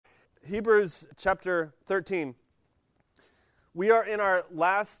Hebrews chapter 13. We are in our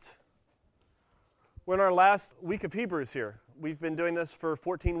last week of Hebrews here. We've been doing this for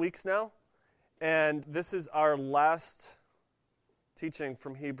 14 weeks now, and this is our last teaching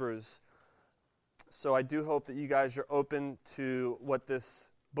from Hebrews. So I do hope that you guys are open to what this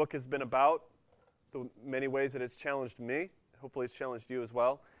book has been about, the many ways that it's challenged me. Hopefully it's challenged you as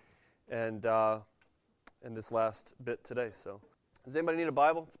well, and in this last bit today. So, does anybody need a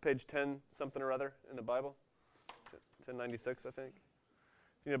Bible? It's page 10 something or other in the Bible. 1096, I think.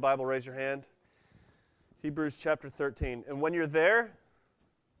 If you need a Bible, raise your hand. Hebrews chapter 13. And when you're there,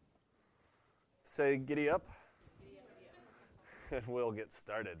 say, giddy up. And we'll get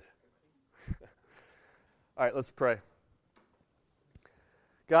started. All right, let's pray.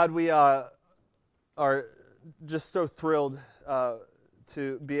 God, we are just so thrilled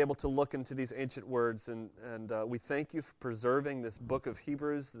to be able to look into these ancient words, and we thank you for preserving this book of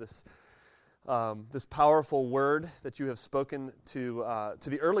Hebrews, this powerful word that you have spoken to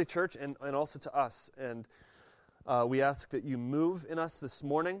the early church and also to us. And we ask that you move in us this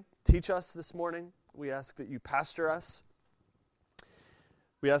morning, teach us this morning. We ask that you pastor us.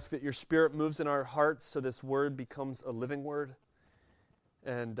 We ask that your Spirit moves in our hearts so this word becomes a living word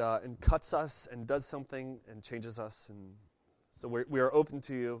and cuts us and does something and changes us. And so we are open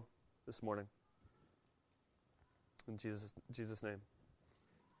to you this morning. In Jesus' name,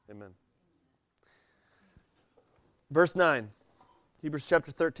 amen. Verse 9, Hebrews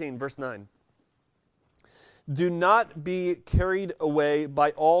chapter 13, verse 9. Do not be carried away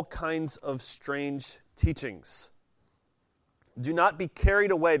by all kinds of strange teachings. Do not be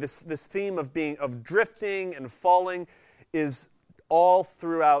carried away. This theme of drifting and falling is all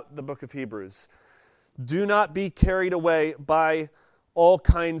throughout the book of Hebrews. Do not be carried away by all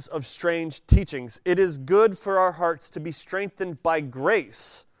kinds of strange teachings. It is good for our hearts to be strengthened by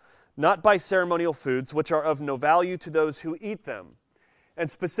grace, not by ceremonial foods, which are of no value to those who eat them. And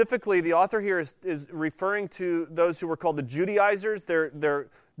specifically, the author here is referring to those who were called the Judaizers. They're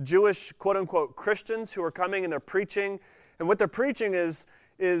Jewish, quote-unquote, Christians who are coming and they're preaching. And what they're preaching is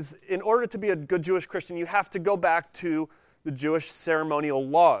in order to be a good Jewish Christian, you have to go back to the Jewish ceremonial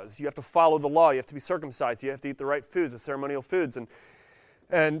laws. You have to follow the law. You have to be circumcised. You have to eat the right foods, the ceremonial foods.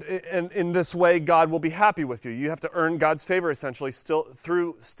 And in this way, God will be happy with you. You have to earn God's favor, essentially,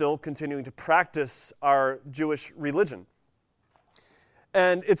 still continuing to practice our Jewish religion.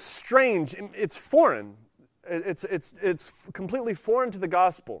 And it's strange. It's foreign. It's completely foreign to the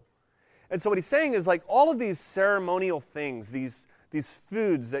gospel. And so what he's saying is, like, all of these ceremonial things, these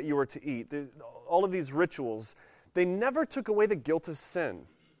foods that you were to eat, all of these rituals, they never took away the guilt of sin.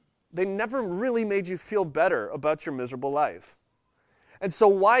 They never really made you feel better about your miserable life. And so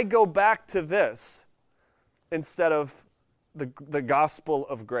why go back to this instead of the gospel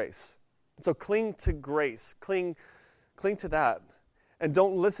of grace? So cling to grace. Cling to that. And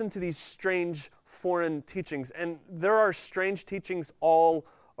don't listen to these strange foreign teachings. And there are strange teachings all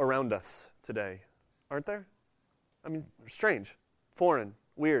around us today, aren't there? I mean, strange, foreign,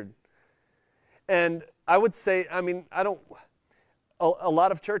 weird. And I would say, a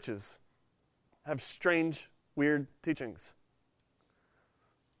lot of churches have strange, weird teachings.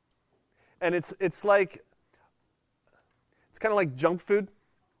 And it's kind of like junk food.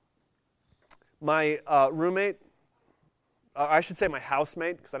 My roommate, I should say my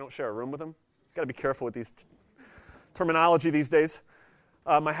housemate, because I don't share a room with him. Got to be careful with these terminology these days.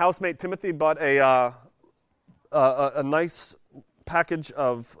 My housemate Timothy bought a nice package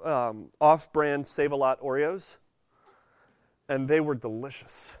of off-brand Save-A-Lot Oreos, and they were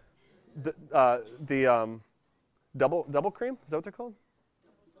delicious. The double cream, is that what they're called?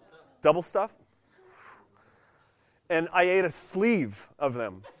 Double stuff. And I ate a sleeve of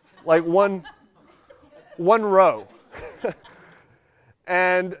them, like one row.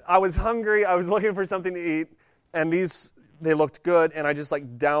 And I was hungry. I was looking for something to eat, and they looked good, and I just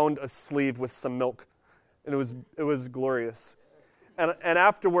downed a sleeve with some milk, and it was glorious. And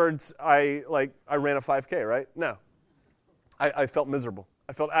afterwards, I ran a 5K, right? No. I felt miserable.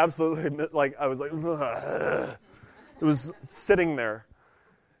 I felt absolutely I was like, ugh. It was sitting there,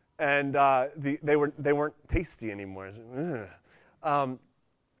 and they weren't tasty anymore. And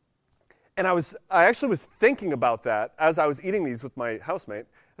I actually was thinking about that as I was eating these with my housemate.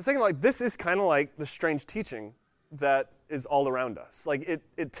 I was thinking, this is kind of like the strange teaching that is all around us.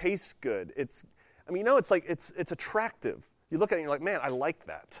 It tastes good. It's attractive. You look at it and you're like, man, I like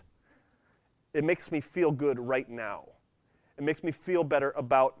that. It makes me feel good right now. It makes me feel better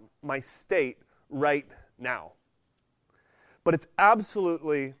about my state right now. But it's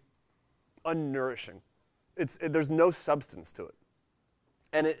absolutely unnourishing. There's no substance to it.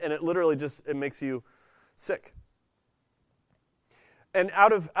 And it literally just, it makes you sick. And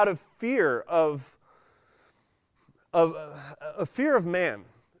out of fear of a fear of man,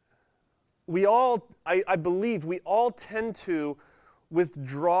 we all, I believe, we all tend to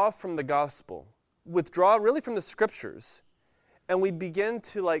withdraw from the gospel, withdraw really from the scriptures, and we begin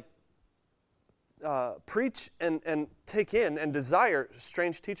to preach and take in and desire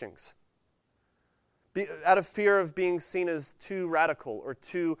strange teachings. Out of fear of being seen as too radical or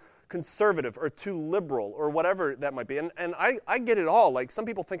too conservative or too liberal or whatever that might be. And I get it all. Like, some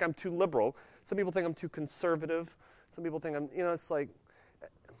people think I'm too liberal. Some people think I'm too conservative. Some people think I'm, it's like...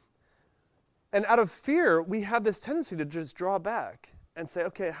 And out of fear, we have this tendency to just draw back and say,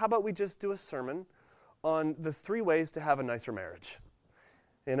 okay, how about we just do a sermon on the 3 ways to have a nicer marriage?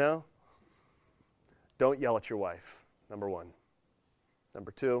 Don't yell at your wife, number 1.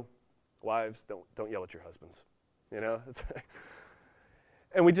 Number 2, wives, don't yell at your husbands.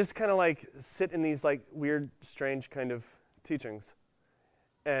 And we just kind of sit in these weird, strange kind of teachings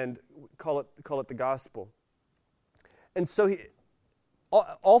and call it the gospel. And so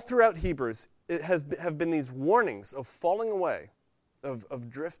all throughout Hebrews, it have been these warnings of falling away, of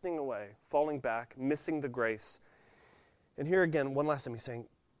drifting away, falling back, missing the grace. And here again, one last time, he's saying,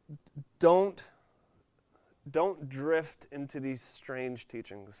 don't drift into these strange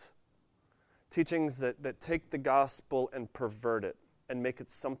teachings that take the gospel and pervert it and make it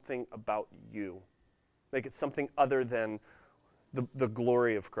something about you, make it something other than the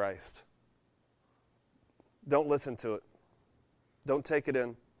glory of Christ. Don't listen to it. Don't take it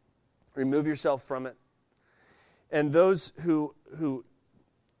in. Remove yourself from it. And those who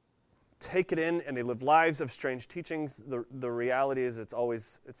take it in and they live lives of strange teachings, the reality is it's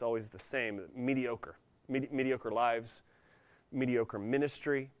always the same. Mediocre lives, mediocre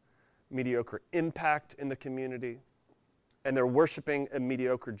ministry, mediocre impact in the community, and they're worshiping a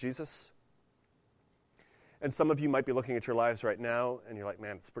mediocre Jesus. And some of you might be looking at your lives right now and you're like,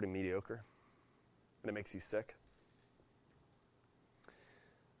 man, it's pretty mediocre, and it makes you sick.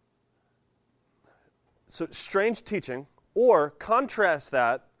 So strange teaching, or contrast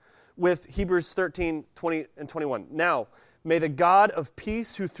that with Hebrews 13, 20 and 21. Now, may the God of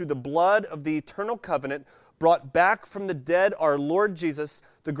peace, who through the blood of the eternal covenant brought back from the dead our Lord Jesus,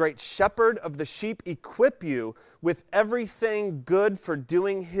 the great shepherd of the sheep, equip you with everything good for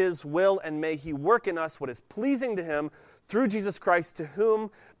doing his will, and may he work in us what is pleasing to him through Jesus Christ, to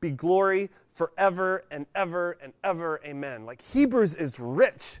whom be glory forever and ever and ever. Amen. Hebrews is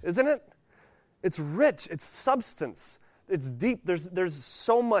rich, isn't it? It's rich. It's substance. It's deep. There's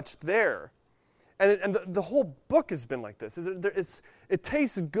so much there. And the whole book has been like this. It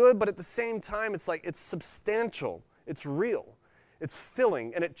tastes good, but at the same time, it's substantial. It's real. It's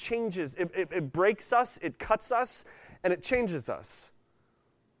filling, and it changes. It breaks us, it cuts us, and it changes us.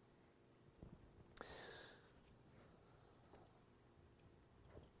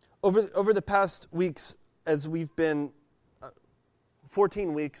 Over the past weeks, as we've been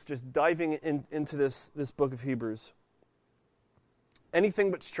 14 weeks just diving into this book of Hebrews,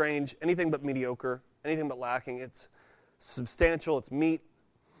 anything but strange, anything but mediocre, anything but lacking. It's substantial, it's meat.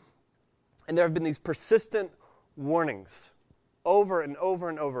 And there have been these persistent warnings over and over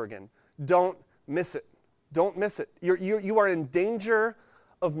and over again. Don't miss it. Don't miss it. You are in danger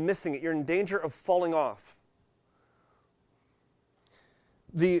of missing it. You're in danger of falling off.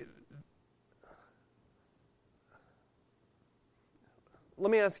 Let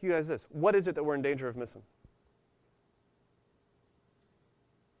me ask you guys this. What is it that we're in danger of missing?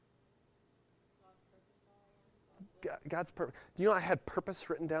 God's purpose. Do you know I had purpose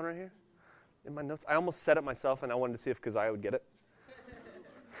written down right here in my notes? I almost said it myself, and I wanted to see if Keziah would get it.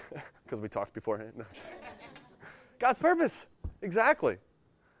 Because we talked beforehand. No, God's purpose. Exactly.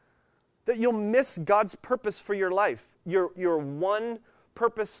 That you'll miss God's purpose for your life. Your one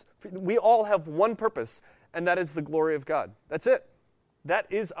purpose. We all have one purpose, and that is the glory of God. That's it. That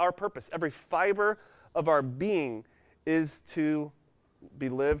is our purpose. Every fiber of our being is to be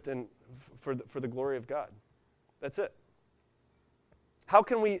lived and for the glory of God. That's it. How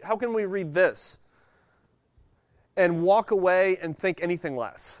can we read this and walk away and think anything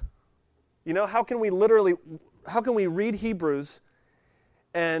less? How can we read Hebrews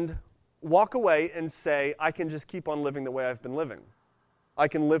and walk away and say, I can just keep on living the way I've been living. I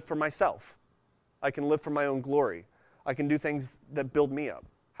can live for myself. I can live for my own glory. I can do things that build me up.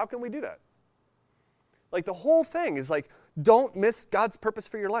 How can we do that? The whole thing is don't miss God's purpose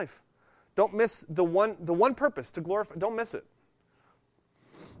for your life. Don't miss the one purpose to glorify. Don't miss it.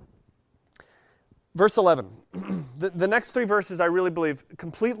 Verse 11. The next 3 verses, I really believe,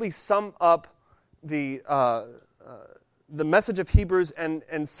 completely sum up the the message of Hebrews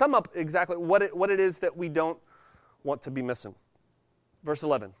and sum up exactly what it is that we don't want to be missing. Verse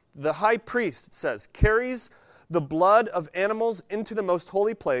 11, the high priest, it says, carries the blood of animals into the most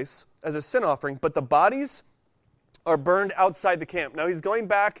holy place as a sin offering, but the bodies are burned outside the camp. Now he's going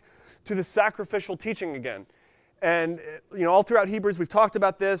back to the sacrificial teaching again. And all throughout Hebrews we've talked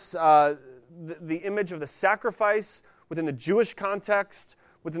about this, the image of the sacrifice within the Jewish context,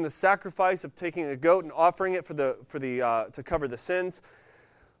 within the sacrifice of taking a goat and offering it to cover the sins.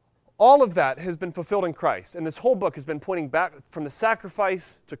 All of that has been fulfilled in Christ. And this whole book has been pointing back from the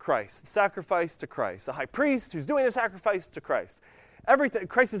sacrifice to Christ, the sacrifice to Christ, the high priest who's doing the sacrifice to Christ. Everything,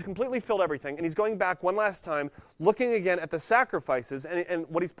 Christ has completely filled everything, and he's going back one last time, looking again at the sacrifices. And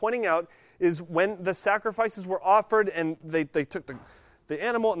what he's pointing out is when the sacrifices were offered and they took the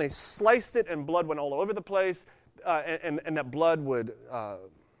animal and they sliced it and blood went all over the place, and that blood would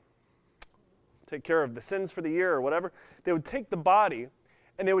take care of the sins for the year or whatever, they would take the body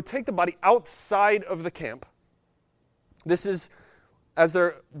and they would take the body outside of the camp. This is, as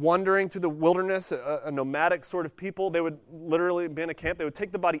they're wandering through the wilderness, a nomadic sort of people, they would literally be in a camp. They would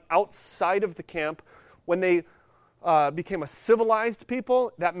take the body outside of the camp. When they became a civilized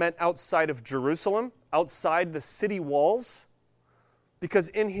people, that meant outside of Jerusalem, outside the city walls, because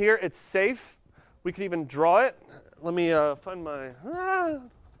in here it's safe. We could even draw it. Let me find my...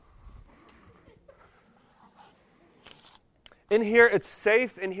 In here, it's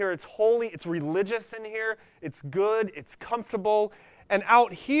safe. In here, it's holy. It's religious in here. It's good. It's comfortable. And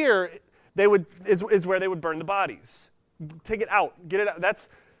out here, is where they would burn the bodies. Take it out. Get it out.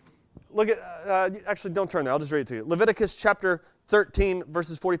 Look at, actually, don't turn there. I'll just read it to you. Leviticus chapter 13,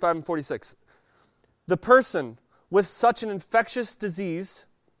 verses 45 and 46. The person with such an infectious disease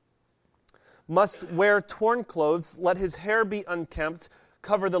must wear torn clothes, let his hair be unkempt,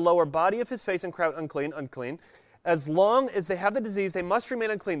 cover the lower body of his face and cry out, unclean, unclean. As long as they have the disease, they must remain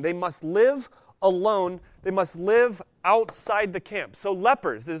unclean. They must live alone. They must live outside the camp. So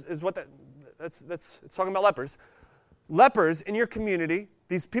lepers is what it's talking about lepers. Lepers in your community,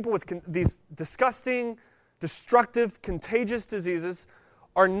 these people with these disgusting, destructive, contagious diseases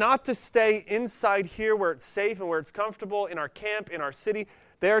are not to stay inside here where it's safe and where it's comfortable, in our camp, in our city.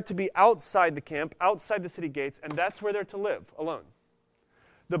 They are to be outside the camp, outside the city gates, and that's where they're to live, alone.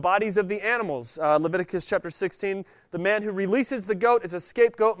 The bodies of the animals, Leviticus chapter 16, the man who releases the goat as a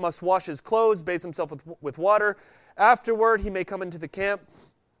scapegoat must wash his clothes, bathe himself with water. Afterward, he may come into the camp.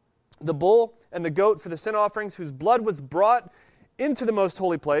 The bull and the goat for the sin offerings, whose blood was brought into the most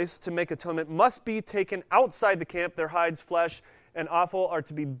holy place to make atonement, must be taken outside the camp. Their hides, flesh, and offal are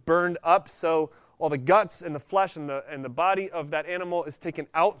to be burned up. So all the guts and the flesh and the body of that animal is taken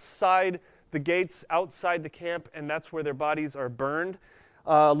outside the gates, outside the camp, and that's where their bodies are burned.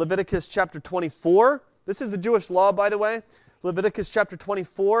 Leviticus chapter 24. This is the Jewish law, by the way. Leviticus chapter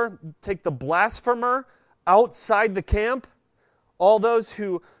 24. Take the blasphemer outside the camp. All those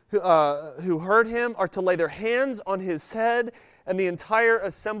who heard him are to lay their hands on his head, and the entire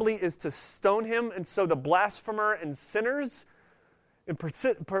assembly is to stone him. And so the blasphemer and sinners in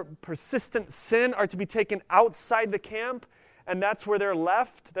persistent sin are to be taken outside the camp, and that's where they're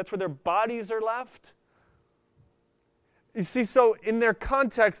left. That's where their bodies are left. You see, so in their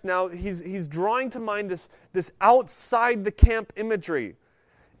context now, he's drawing to mind this outside the camp imagery.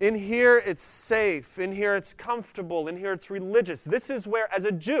 In here, it's safe. In here, it's comfortable. In here, it's religious. This is where, as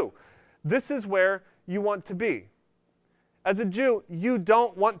a Jew, this is where you want to be. As a Jew, you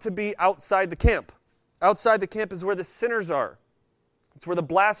don't want to be outside the camp. Outside the camp is where the sinners are. It's where the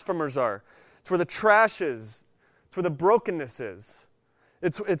blasphemers are. It's where the trash is. It's where the brokenness is.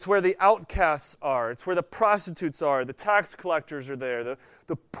 It's where the outcasts are. It's where the prostitutes are. The tax collectors are there.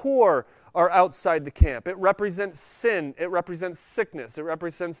 The poor are outside the camp. It represents sin. It represents sickness. It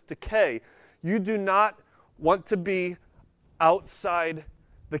represents decay. You do not want to be outside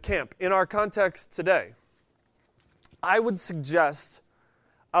the camp. In our context today, I would suggest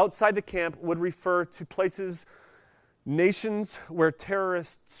outside the camp would refer to places, nations where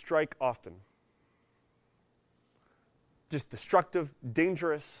terrorists strike often. Just destructive,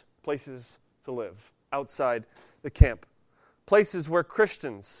 dangerous places to live outside the camp. Places where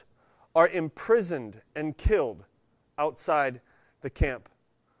Christians are imprisoned and killed outside the camp.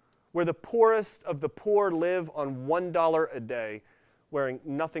 Where the poorest of the poor live on $1 a day, wearing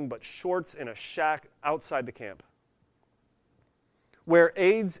nothing but shorts in a shack outside the camp. Where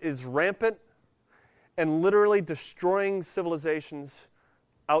AIDS is rampant and literally destroying civilizations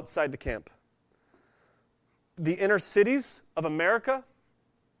outside the camp. The inner cities of America,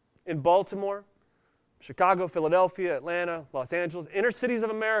 in Baltimore, Chicago, Philadelphia, Atlanta, Los Angeles, inner cities of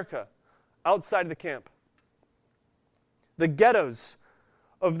America, outside of the camp. the ghettos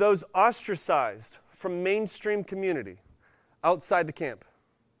of those ostracized from mainstream community outside the camp.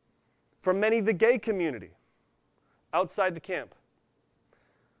 For many, the gay community outside the camp.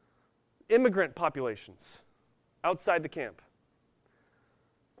 Immigrant populations outside the camp.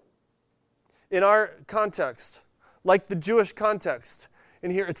 In our context, like the Jewish context, in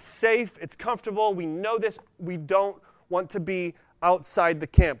here it's safe, it's comfortable, we know this, we don't want to be outside the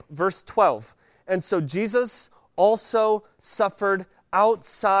camp. Verse 12, and so Jesus also suffered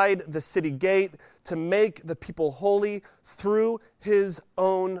outside the city gate to make the people holy through his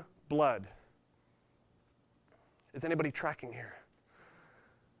own blood. Is anybody tracking here?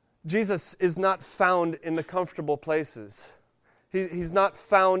 Jesus is not found in the comfortable places. He's not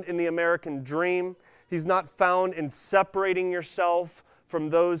found in the American dream. He's not found in separating yourself from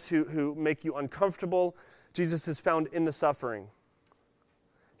those who make you uncomfortable. Jesus is found in the suffering.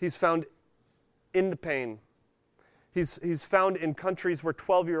 He's found in the pain. He's found in countries where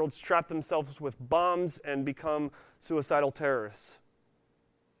 12-year-olds trap themselves with bombs and become suicidal terrorists.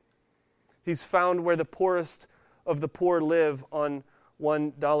 He's found where the poorest of the poor live on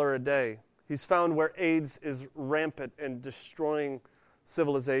 $1 a day. He's found where AIDS is rampant and destroying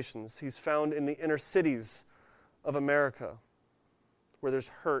civilizations. He's found in the inner cities of America where there's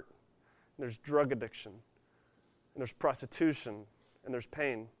hurt, and there's drug addiction, and there's prostitution, and there's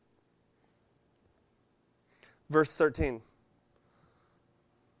pain. Verse 13.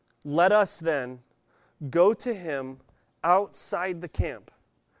 Let us then go to him outside the camp,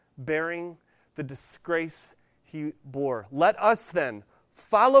 bearing the disgrace he bore. Let us then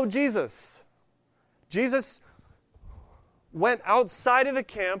follow Jesus. Jesus went outside of the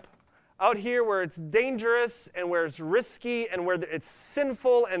camp, out here where it's dangerous and where it's risky and where it's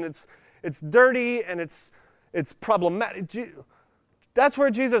sinful and it's dirty and it's problematic. That's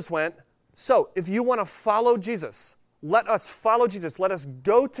where Jesus went. So if you want to follow Jesus, let us follow Jesus. Let us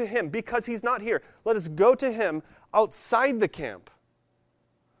go to him because he's not here. Let us go to him outside the camp,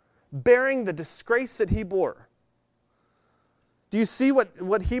 bearing the disgrace that he bore. Do you see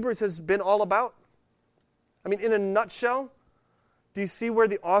what Hebrews has been all about? I mean, in a nutshell, do you see where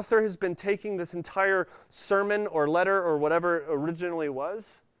the author has been taking this entire sermon or letter or whatever it originally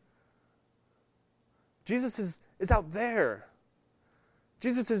was? Jesus is out there.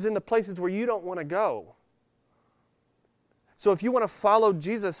 Jesus is in the places where you don't want to go. So if you want to follow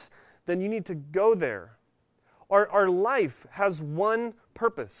Jesus, then you need to go there. Our life has one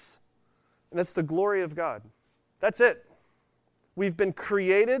purpose, and that's the glory of God. That's it. We've been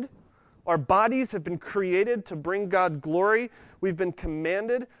created, our bodies have been created to bring God glory. We've been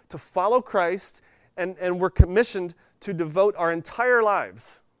commanded to follow Christ, and we're commissioned to devote our entire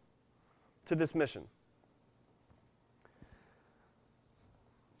lives to this mission.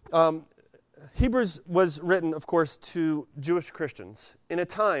 Hebrews was written, of course, to Jewish Christians in a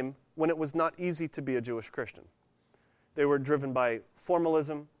time when it was not easy to be a Jewish Christian. They were driven by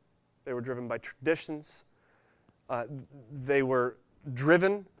formalism. They were driven by traditions. They were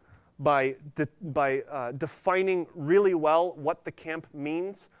driven by defining really well what the camp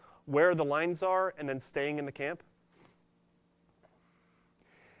means, where the lines are, and then staying in the camp.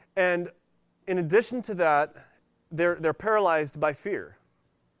 And in addition to that, they're paralyzed by fear.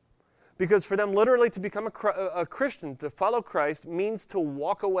 Because for them, literally, to become a Christian, to follow Christ, means to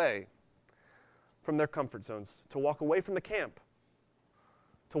walk away from their comfort zones, to walk away from the camp,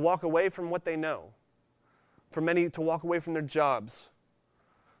 to walk away from what they know. For many, to walk away from their jobs.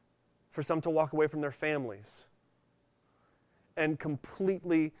 For some, to walk away from their families. And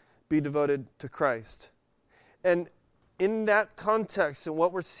completely be devoted to Christ. And in that context, and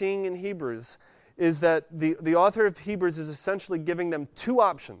what we're seeing in Hebrews, is that the author of Hebrews is essentially giving them two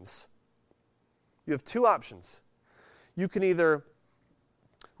options. You have two options. You can either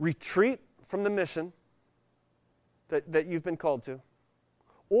retreat from the mission that you've been called to,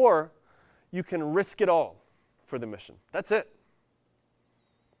 or you can risk it all for the mission. That's it.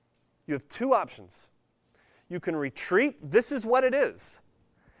 You have two options. You can retreat. This is what it is.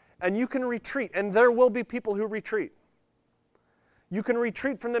 And you can retreat. And there will be people who retreat. You can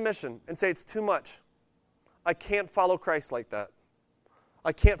retreat from the mission and say, it's too much. I can't follow Christ like that.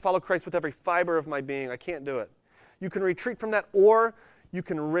 I can't follow Christ with every fiber of my being. I can't do it. You can retreat from that, or you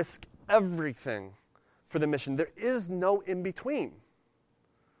can risk everything for the mission. There is no in-between.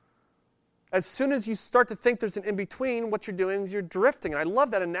 As soon as you start to think there's an in-between, what you're doing is you're drifting. And I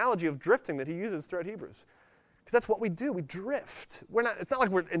love that analogy of drifting that he uses throughout Hebrews. Because that's what we do. We drift. It's not like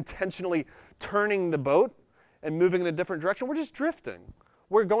we're intentionally turning the boat and moving in a different direction. We're just drifting.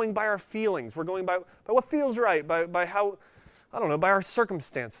 We're going by our feelings. We're going by what feels right, by how, I don't know, by our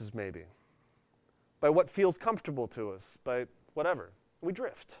circumstances maybe. by what feels comfortable to us, by whatever. We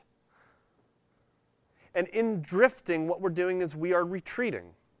drift. And in drifting, what we're doing is we are retreating.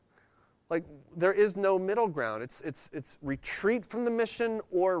 Like, there is no middle ground. It's retreat from the mission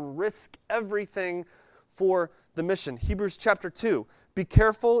or risk everything for the mission. Hebrews chapter 2. Be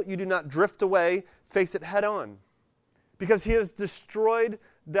careful you do not drift away. Face it head on. Because he has destroyed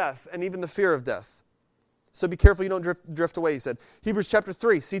death and even the fear of death. So be careful you don't drift away, he said. Hebrews chapter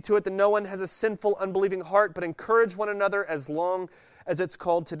 3. See to it that no one has a sinful, unbelieving heart, but encourage one another as long as it's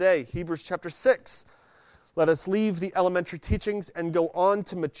called today. Hebrews chapter 6. Let us leave the elementary teachings and go on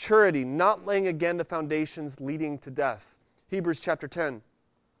to maturity, not laying again the foundations leading to death. Hebrews chapter 10.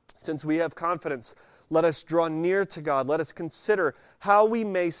 Since we have confidence, let us draw near to God. Let us consider how we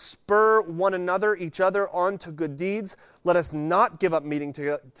may spur one another, each other, on to good deeds. Let us not give up meeting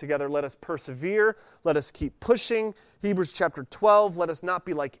together. Let us persevere. Let us keep pushing. Hebrews chapter 12. Let us not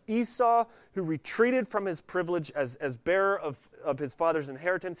be like Esau, who retreated from his privilege as bearer of his father's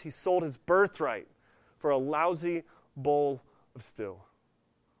inheritance. He sold his birthright for a lousy bowl of stew.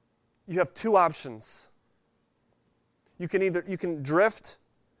 You have two options. You can drift.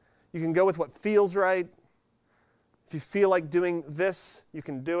 You can go with what feels right. If you feel like doing this, you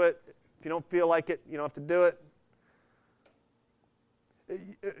can do it. If you don't feel like it, you don't have to do it.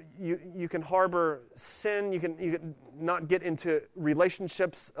 You can harbor sin. You can not get into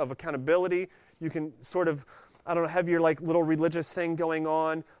relationships of accountability. You can sort of, have your little religious thing going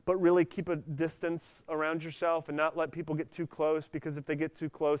on, but really keep a distance around yourself and not let people get too close, because if they get too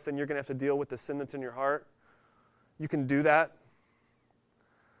close, then you're going to have to deal with the sin that's in your heart. You can do that.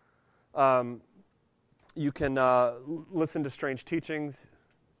 You can listen to strange teachings,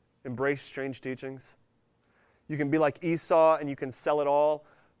 embrace strange teachings. You can be like Esau and you can sell it all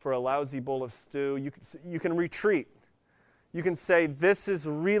for a lousy bowl of stew. You can retreat. You can say, this is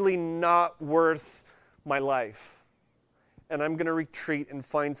really not worth my life, and I'm going to retreat and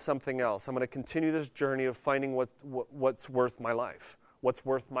find something else. I'm going to continue this journey of finding what's worth my life, what's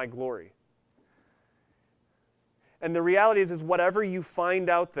worth my glory. And the reality is whatever you find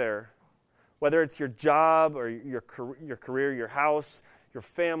out there, whether it's your job or your career, your house, your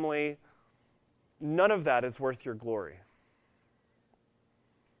family, none of that is worth your glory.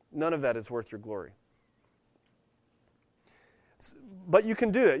 None of that is worth your glory. But you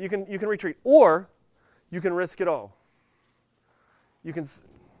can do it. You can retreat. Or you can risk it all. I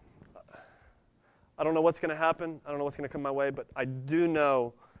don't know what's going to happen. I don't know what's going to come my way, but I do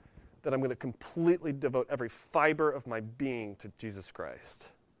know that I'm going to completely devote every fiber of my being to Jesus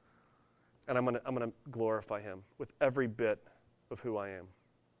Christ. And I'm going to glorify him with every bit of who I am,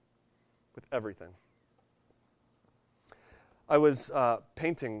 with everything. I was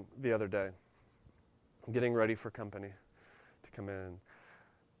painting the other day, getting ready for company to come in.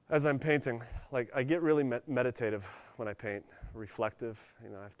 As I'm painting, I get really meditative when I paint, reflective. I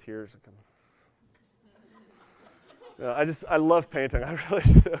have tears that come. I love painting. I really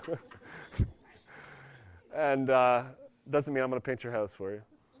do. And doesn't mean I'm going to paint your house for you,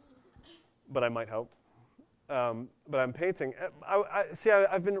 but I might help. But I'm painting.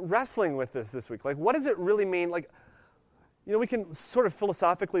 I've been wrestling with this week. What does it really mean? We can sort of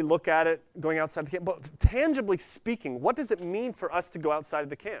philosophically look at it going outside the camp, but tangibly speaking, what does it mean for us to go outside of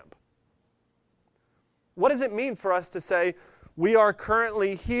the camp? What does it mean for us to say, we are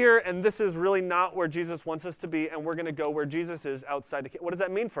currently here, and this is really not where Jesus wants us to be, and we're going to go where Jesus is outside the camp? What does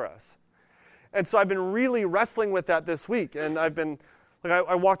that mean for us? And so I've been really wrestling with that this week, and I've been,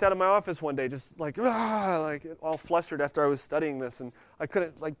 I walked out of my office one day just all flustered after I was studying this, and I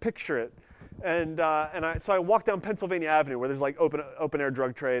couldn't picture it. So I walked down Pennsylvania Avenue where there's open air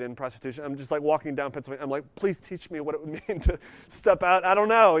drug trade and prostitution. I'm just walking down Pennsylvania. I'm like, please teach me what it would mean to step out. I don't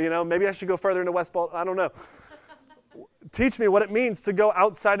know, maybe I should go further into West Baltimore. I don't know. Teach me what it means to go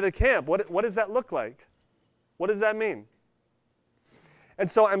outside of the camp. What does that look like? What does that mean? And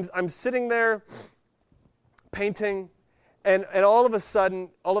so I'm sitting there painting, and all of a sudden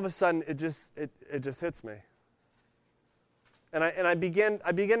it just hits me. And I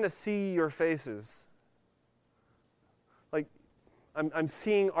begin to see your faces. I'm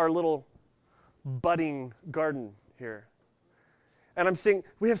seeing our little budding garden here. And I'm seeing,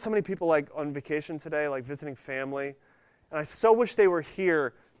 we have so many people on vacation today, visiting family. And I so wish they were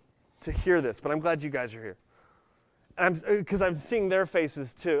here to hear this, but I'm glad you guys are here. Because I'm seeing their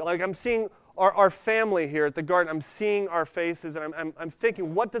faces too. I'm seeing our family here at the garden. I'm seeing our faces, and I'm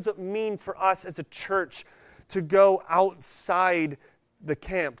thinking, what does it mean for us as a church to go outside the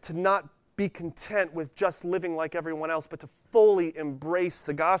camp, to not be content with just living like everyone else, but to fully embrace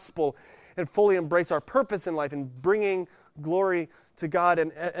the gospel and fully embrace our purpose in life and bringing glory to God.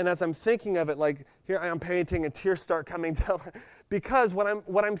 And as I'm thinking of it, like here I am painting and tears start coming down. Because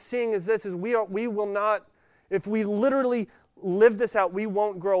what I'm seeing is this, is we will not, if we literally live this out, we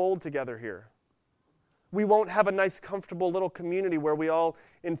won't grow old together here. We won't have a nice, comfortable little community where we all,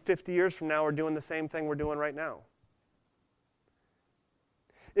 in 50 years from now, are doing the same thing we're doing right now.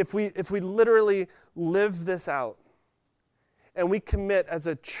 If we literally live this out, and we commit as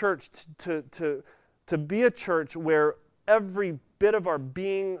a church to be a church where every bit of our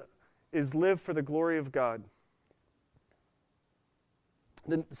being is lived for the glory of God,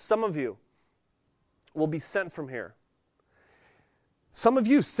 then some of you will be sent from here. Some of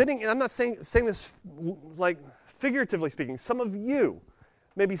you sitting, and I'm not saying this like figuratively speaking, some of you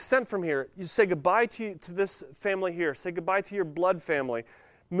may be sent from here. You say goodbye to this family here. Say goodbye to your blood family.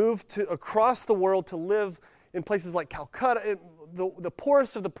 Move to across the world to live in places like Calcutta, the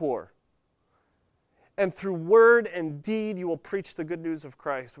poorest of the poor. And through word and deed, you will preach the good news of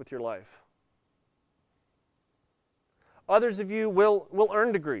Christ with your life. Others of you will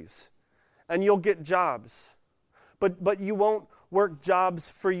earn degrees, and you'll get jobs. But you won't work jobs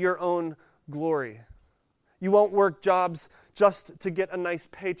for your own glory. You won't work jobs just to get a nice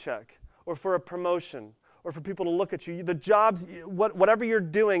paycheck or for a promotion or for people to look at you. The jobs, whatever you're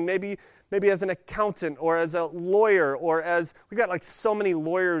doing, maybe as an accountant or as a lawyer or as, we got like so many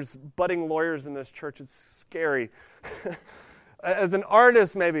lawyers, budding lawyers in this church, it's scary. As an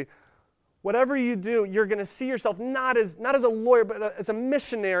artist maybe. Whatever you do, you're going to see yourself not as a lawyer, but as a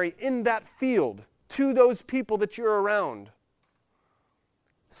missionary in that field to those people that you're around.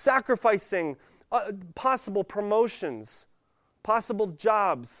 Sacrificing possible promotions, possible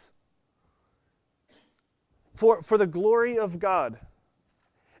jobs for the glory of God.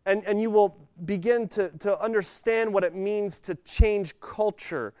 And you will begin to understand what it means to change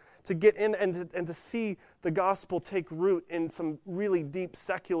culture, to get in and to see the gospel take root in some really deep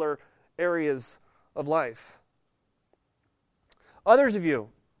secular areas of life. Others of you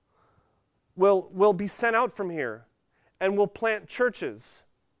will be sent out from here and will plant churches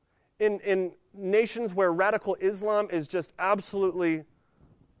in nations where radical Islam is just absolutely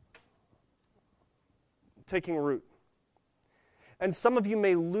taking root. And some of you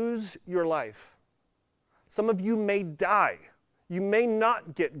may lose your life. Some of you may die. You may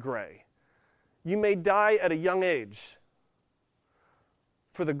not get gray. You may die at a young age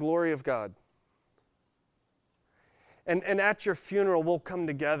for the glory of God. And at your funeral, we'll come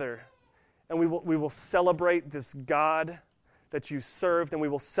together and we will celebrate this God that you served, and we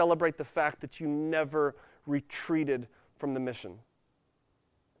will celebrate the fact that you never retreated from the mission.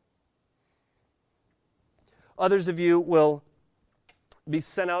 Others of you will be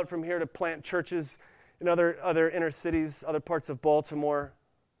sent out from here to plant churches in other inner cities, other parts of Baltimore.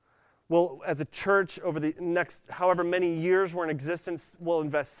 We'll, as a church, over the next however many years we're in existence, we'll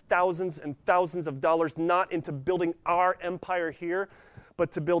invest thousands and thousands of dollars not into building our empire here,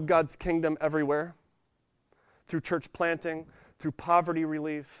 but to build God's kingdom everywhere through church planting, through poverty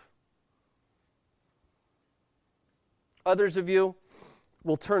relief. Others of you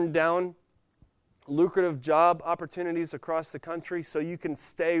will turn down lucrative job opportunities across the country so you can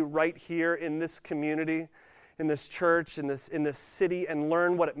stay right here in this community, in this church, in this city, and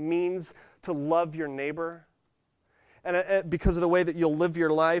learn what it means to love your neighbor. And because of the way that you'll live your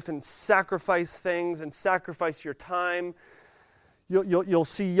life and sacrifice things and sacrifice your time, you'll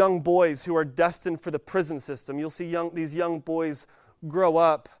see young boys who are destined for the prison system. You'll see these young boys grow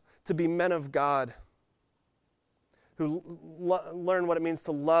up to be men of God who learn what it means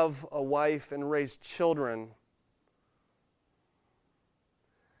to love a wife and raise children.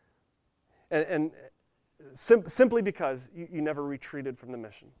 And simply because you never retreated from the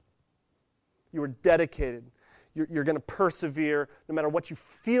mission. You were dedicated. You're going to persevere. No matter what you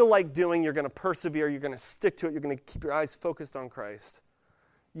feel like doing, you're going to persevere. You're going to stick to it. You're going to keep your eyes focused on Christ.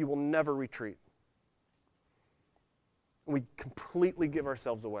 You will never retreat. We completely give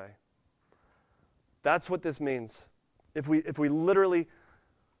ourselves away. That's what this means. If we literally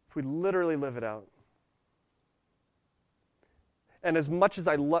live it out. And as much as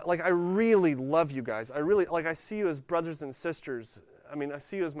I really love you guys. I see you as brothers and sisters. I mean, I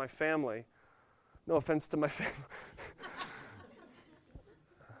see you as my family. No offense to my family.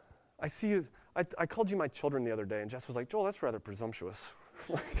 I see you. I called you my children the other day, and Jess was like, "Joel, that's rather presumptuous."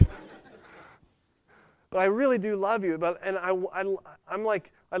 But I really do love you. I'm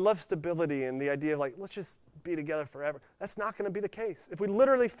like, I love stability and the idea of like, let's just be together forever. That's not going to be the case. If we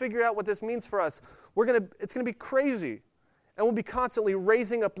literally figure out what this means for us, it's going to be crazy. And we'll be constantly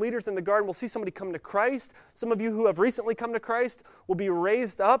raising up leaders in the garden. We'll see somebody come to Christ. Some of you who have recently come to Christ will be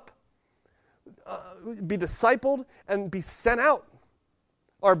raised up. be discipled and be sent out.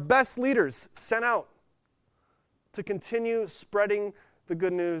 Our best leaders sent out to continue spreading the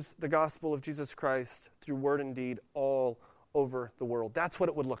good news, the gospel of Jesus Christ through word and deed all over the world. That's what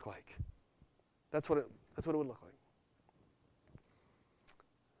it would look like. That's what it would look like.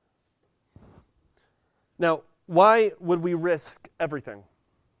 Now, why would we risk everything?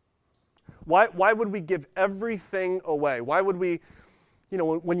 Why would we give everything away? Why would we,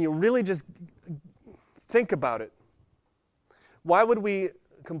 when you really just think about it, why would we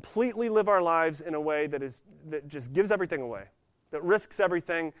completely live our lives in a way that just gives everything away, that risks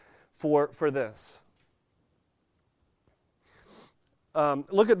everything for this?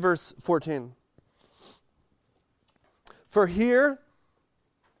 Look at verse 14. For here,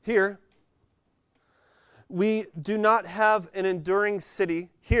 we do not have an enduring city.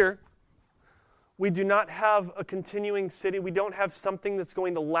 Here, we do not have a continuing city. We don't have something that's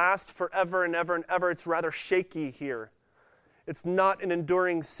going to last forever and ever and ever. It's rather shaky here. It's not an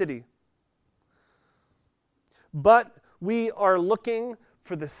enduring city. But we are looking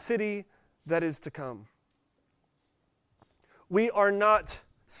for the city that is to come. We are not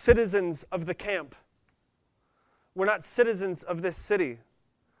citizens of the camp. We're not citizens of this city.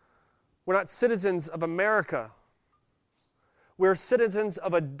 We're not citizens of America. We're citizens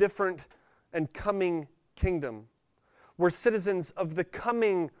of a different and coming kingdom. We're citizens of the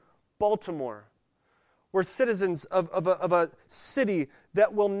coming Baltimore. We're citizens of a city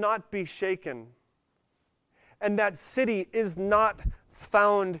that will not be shaken. And that city is not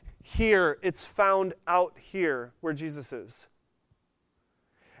found here. It's found out here where Jesus is.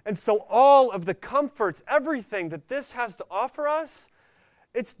 And so all of the comforts, everything that this has to offer us,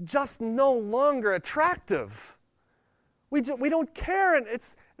 it's just no longer attractive. We don't care, and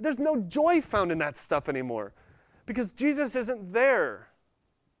there's no joy found in that stuff anymore because Jesus isn't there.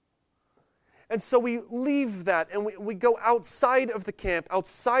 And so we leave that and we go outside of the camp,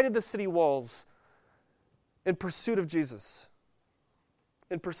 outside of the city walls, in pursuit of Jesus,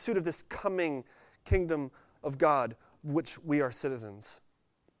 in pursuit of this coming kingdom of God, of which we are citizens.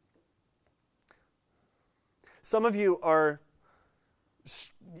 Some of you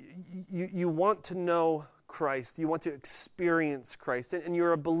you want to know Christ. You want to experience Christ. And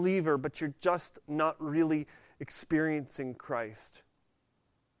you're a believer, but you're just not really experiencing Christ.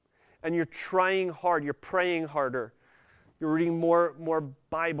 And you're trying hard. You're praying harder. You're reading more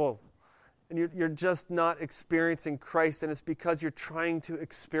Bible. And you're just not experiencing Christ. And it's because you're trying to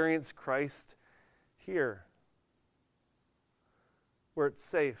experience Christ here, where it's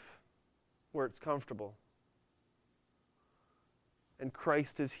safe, where it's comfortable. And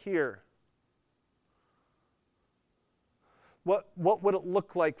Christ is here. What would it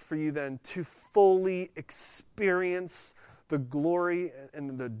look like for you then to fully experience the glory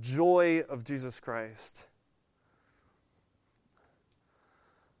and the joy of Jesus Christ?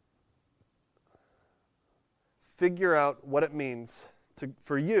 Figure out what it means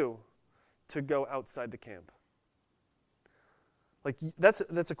for you to go outside the camp. Like that's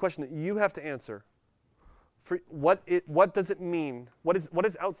a question that you have to answer. For what does it mean? What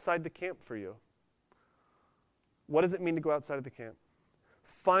is outside the camp for you? What does it mean to go outside of the camp?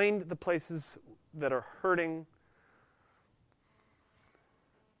 Find the places that are hurting,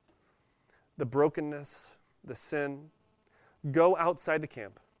 the brokenness, the sin. Go outside the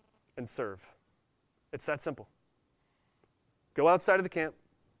camp and serve. It's that simple. Go outside of the camp,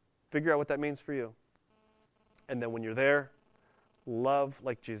 figure out what that means for you. And then when you're there, love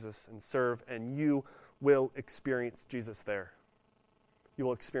like Jesus and serve, and you will experience Jesus there. You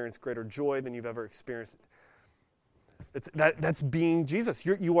will experience greater joy than you've ever experienced. That's being Jesus.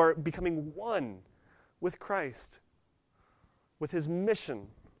 You are becoming one with Christ, with his mission.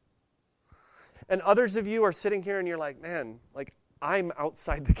 And others of you are sitting here and you're like, man, like I'm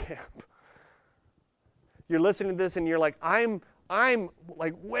outside the camp. You're listening to this and you're like, I'm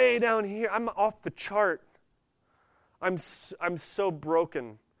like way down here. I'm off the chart. I'm so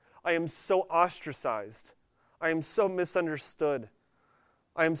broken. I am so ostracized. I am so misunderstood.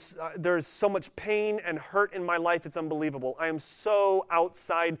 There is so much pain and hurt in my life, it's unbelievable. I am so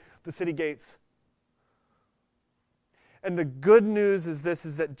outside the city gates. And the good news is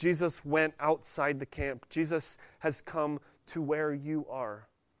that Jesus went outside the camp. Jesus has come to where you are.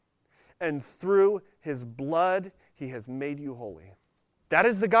 And through his blood, he has made you holy. That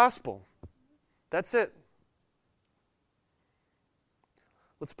is the gospel. That's it.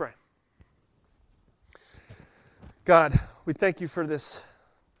 Let's pray. God, we thank you for this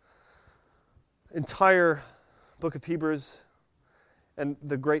entire book of Hebrews and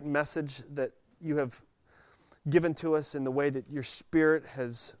the great message that you have given to us in the way that your Spirit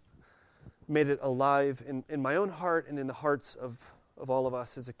has made it alive in my own heart and in the hearts of all of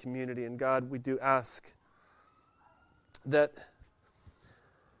us as a community. And God, we do ask that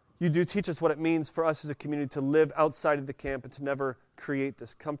you do teach us what it means for us as a community to live outside of the camp and to never create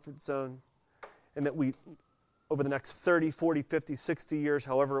this comfort zone. And that we, over the next 30, 40, 50, 60 years,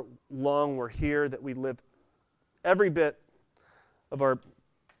 however long we're here, that we live every bit of our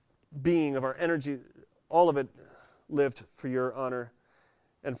being, of our energy, all of it lived for your honor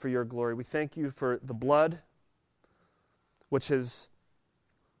and for your glory. We thank you for the blood, which has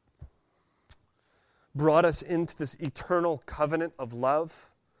brought us into this eternal covenant of love.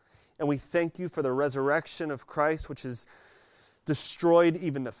 And we thank you for the resurrection of Christ, which has destroyed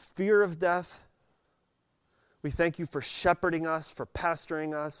even the fear of death. We thank you for shepherding us, for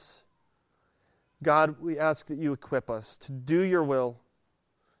pastoring us. God, we ask that you equip us to do your will,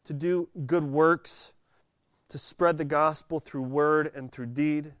 to do good works, to spread the gospel through word and through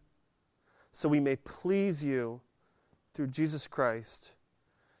deed, so we may please you through Jesus Christ,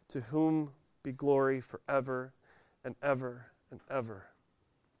 to whom be glory forever and ever and ever.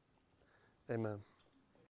 Amen.